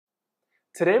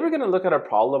Today we're going to look at a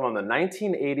problem on the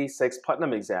 1986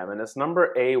 Putnam Exam, and it's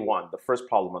number A1, the first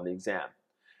problem on the exam.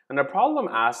 And the problem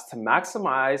asks to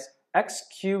maximize x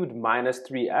cubed minus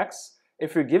 3x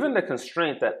if you're given the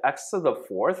constraint that x to the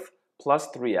fourth plus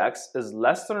 3x is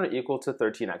less than or equal to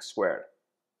 13x squared.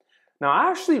 Now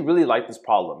I actually really like this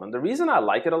problem, and the reason I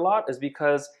like it a lot is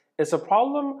because it's a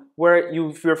problem where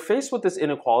if you're faced with this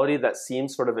inequality that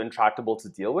seems sort of intractable to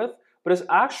deal with, but it's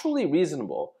actually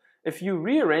reasonable. If you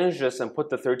rearrange this and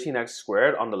put the 13x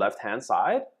squared on the left-hand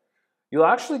side, you'll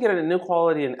actually get an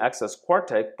inequality in x as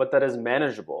quartic, but that is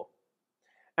manageable.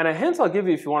 And a hint I'll give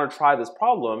you if you want to try this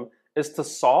problem is to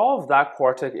solve that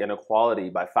quartic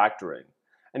inequality by factoring.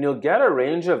 And you'll get a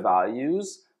range of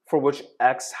values for which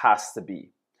x has to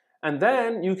be. And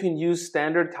then you can use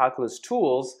standard calculus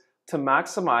tools to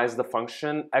maximize the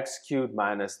function x cubed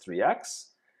minus 3x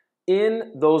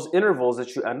in those intervals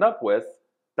that you end up with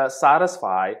that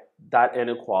satisfy that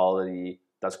inequality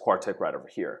that's quartic right over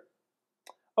here.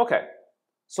 Okay,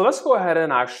 so let's go ahead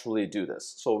and actually do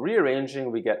this. So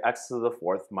rearranging, we get x to the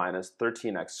fourth minus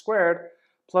 13x squared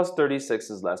plus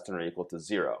 36 is less than or equal to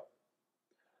 0.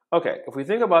 Okay, if we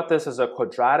think about this as a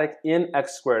quadratic in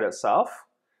x squared itself,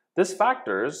 this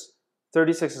factors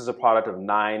 36 is a product of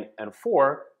 9 and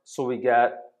 4, so we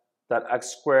get that x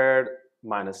squared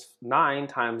minus 9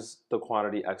 times the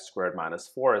quantity x squared minus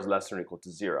 4 is less than or equal to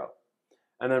 0.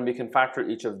 And then we can factor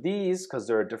each of these, because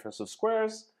they're a difference of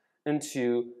squares,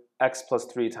 into x plus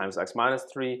 3 times x minus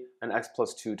 3 and x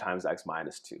plus 2 times x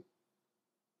minus 2.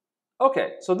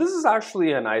 Okay, so this is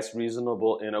actually a nice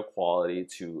reasonable inequality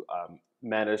to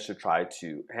manage to try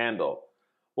to handle.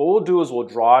 What we'll do is we'll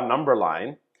draw a number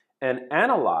line and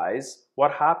analyze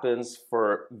what happens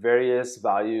for various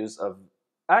values of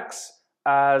x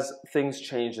as things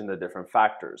change in the different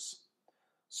factors.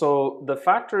 So the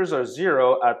factors are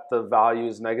 0 at the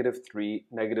values -3,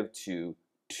 -2,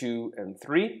 2, and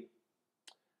 3.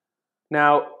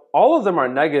 Now, all of them are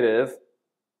negative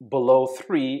below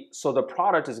 3, so the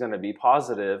product is going to be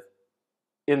positive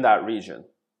in that region.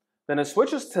 Then it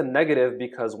switches to negative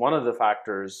because one of the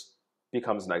factors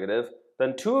becomes negative.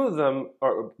 Then two of them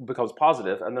becomes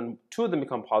positive, and then two of them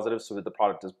become positive, so that the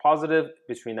product is positive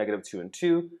between -2 and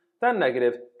 2, then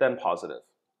negative, then positive.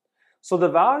 So the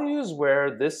values where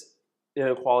this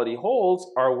inequality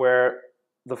holds are where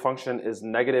the function is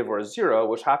negative or 0,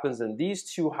 which happens in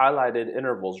these two highlighted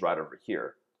intervals right over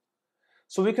here.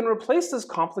 So we can replace this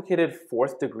complicated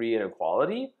fourth degree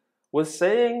inequality with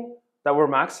saying that we're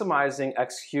maximizing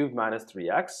x cubed minus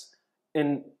 3x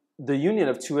in the union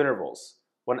of two intervals,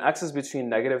 when x is between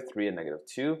 -3 and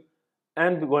 -2,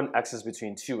 and when x is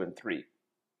between 2 and 3.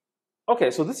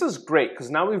 Okay, so this is great because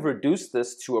now we've reduced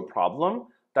this to a problem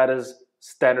that is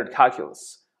standard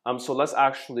calculus. So let's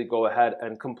actually go ahead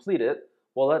and complete it.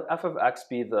 We'll let f of x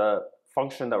be the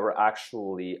function that we're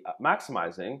actually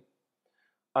maximizing.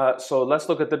 So let's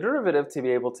look at the derivative to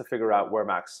be able to figure out where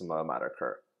maxima might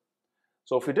occur.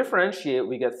 So if we differentiate,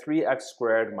 we get 3x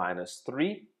squared minus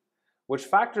 3, which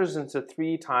factors into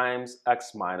 3 times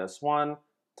x minus 1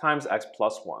 times x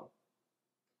plus 1.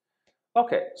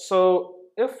 Okay, so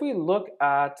if we look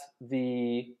at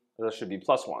that should be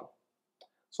plus 1.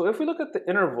 So if we look at the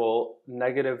interval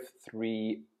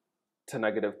 -3 to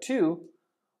 -2,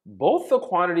 both the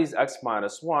quantities x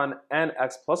minus 1 and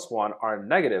x plus 1 are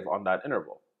negative on that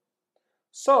interval.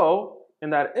 So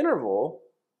in that interval,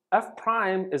 f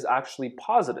prime is actually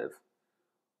positive,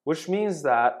 which means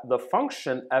that the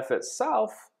function f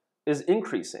itself is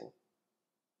increasing.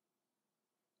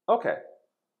 Okay,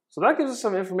 so that gives us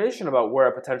some information about where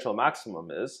a potential maximum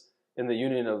is in the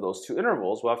union of those two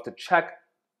intervals. We'll have to check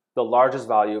the largest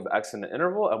value of x in the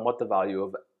interval and what the value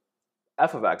of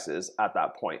f of x is at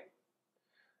that point.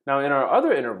 Now in our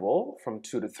other interval, from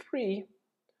 2 to 3,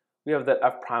 we have that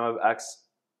f prime of x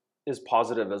is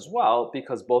positive as well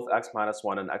because both x minus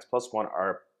 1 and x plus 1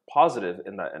 are positive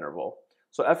in that interval.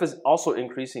 So f is also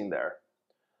increasing there.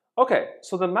 Okay,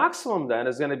 so the maximum then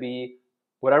is going to be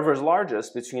whatever is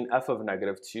largest between f of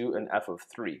 -2 and f of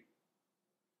 3.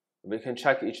 We can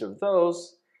check each of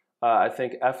those. I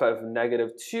think f of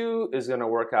 -2 is going to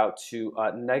work out to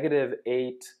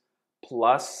 -8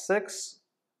 plus 6,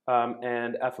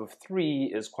 and f of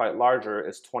 3 is quite larger,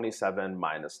 is 27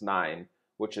 minus 9,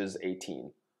 which is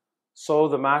 18. So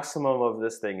the maximum of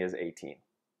this thing is 18.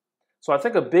 So I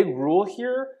think a big rule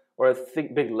here, or a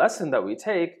big lesson that we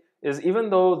take, is even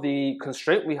though the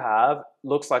constraint we have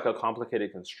looks like a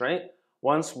complicated constraint,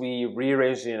 once we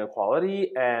rearrange the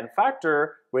inequality and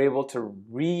factor, we're able to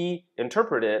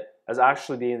reinterpret it as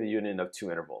actually being the union of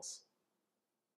two intervals.